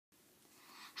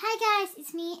Hi guys,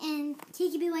 it's me and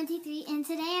KQB123, and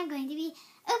today I'm going to be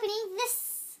opening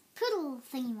this Poodle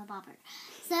thingy-mabobber.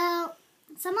 So,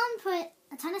 someone put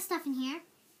a ton of stuff in here,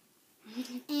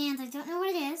 and I don't know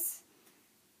what it is.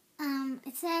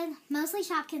 It said mostly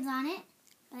Shopkins on it,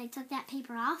 but I took that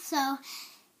paper off, so I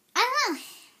don't know.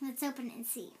 Let's open it and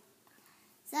see.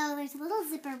 So, there's a little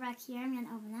zipper back here. I'm going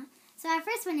to open that. So, our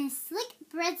first one is Slick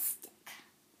Breadstick.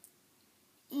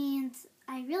 And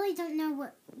I really don't know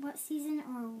what season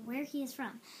or where he is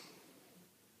from.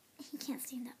 He can't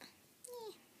stand up.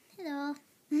 Hello.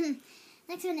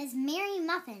 Next one is Mary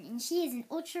Muffin, and she is an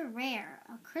ultra rare,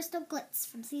 a crystal glitz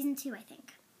from season 2, I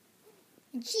think.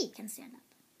 And she can stand up.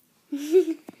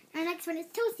 Our next one is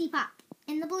Toasty Pop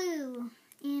in the blue.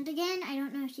 And again, I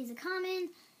don't know if she's a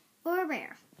common or a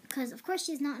rare, because of course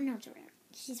she's not an ultra rare.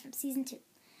 She's from season 2.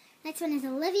 Next one is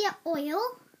Olivia Oil.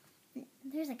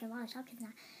 There's like a lot of Shopkins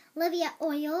now. Olivia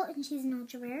Oil, and she's an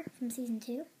ultra rare from season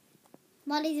 2. A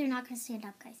lot of these are not going to stand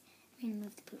up, guys. We're going to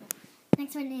move the Poodle.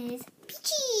 Next one is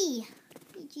Peachy.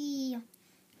 Peachy.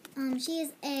 She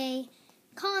is a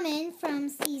common from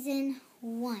season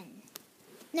 1.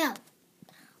 No.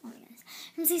 Oh my goodness.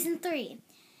 From season 3.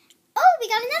 Oh, we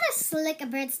got another Slick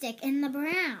Breadstick in the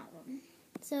brown.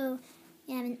 So,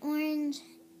 we have an orange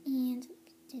and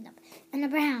stand up, and a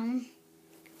brown.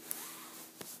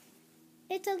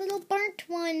 It's a little burnt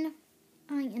one.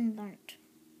 I am burnt.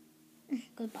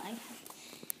 Goodbye.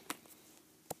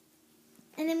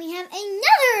 And then we have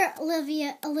another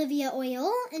Olivia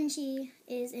Oil, and she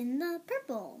is in the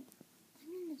purple.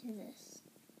 I'm going to do this.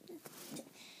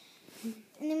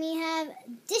 And then we have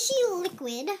Dishy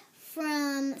Liquid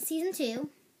from season 2.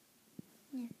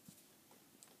 Yeah.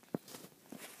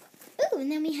 Ooh,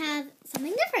 and then we have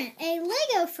something different. A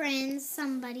Lego Friends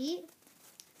somebody.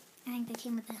 I think they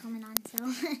came with the helmet on, so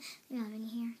we don't have any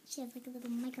here. She has like a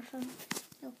little microphone.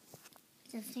 Oh,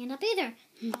 she doesn't stand up either.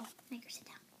 Oh, make her sit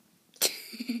down.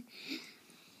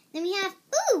 Then we have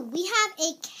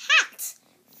a cat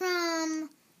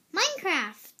from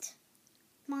Minecraft.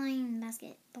 Mine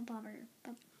basket, bobbers.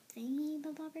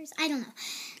 I don't know.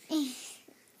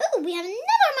 Ooh, we have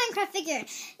another Minecraft figure.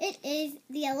 It is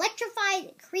the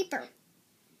electrified creeper.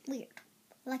 Weird.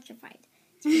 Electrified.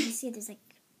 So you can see there's like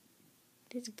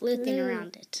there's a blue thing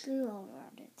around it. Blue all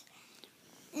around it.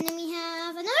 And then we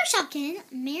have another Shopkin,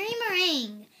 Mary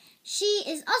Meringue. She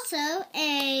is also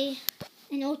in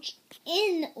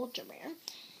ultra rare.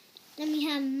 Then we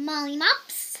have Molly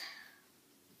Mops.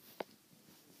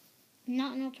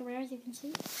 Not an ultra rare, as you can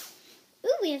see.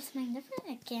 Ooh, we have something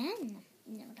different again.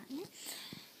 No, not yet.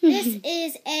 This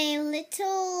is a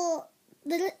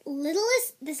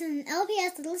littlest. This is an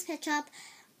LPS Littlest Pet Shop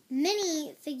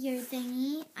mini figure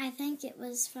thingy. I think it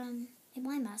was from a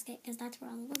blind basket, because that's where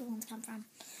all the little ones come from.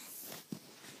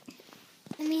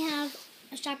 Then we have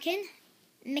a Shopkin,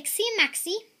 Mixie and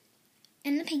Maxie,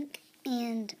 in the pink.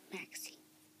 And Maxie.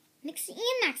 Mixie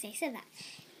and Maxie, I said that.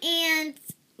 And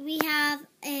we have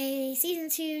a season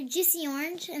 2 Juicy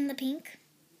Orange in the pink.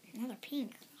 Another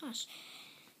pink, gosh.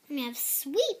 And we have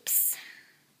Sweeps,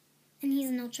 and he's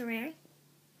an ultra rare.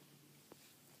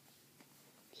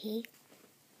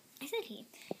 I said he.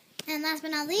 And last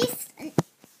but not least, let's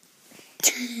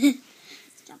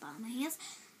jump out of my hands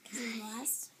because he's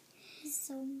last. He's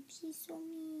so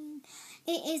mean.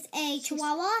 It is a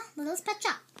Chihuahua Littlest Pet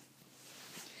Shop.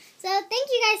 So thank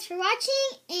you guys for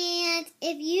watching, and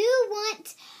if you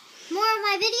want more of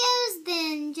my videos,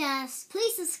 then just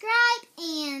please subscribe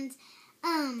and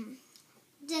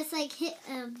just like hit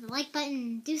the like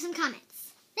button, do some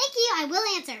comments. Thank you. I will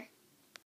answer.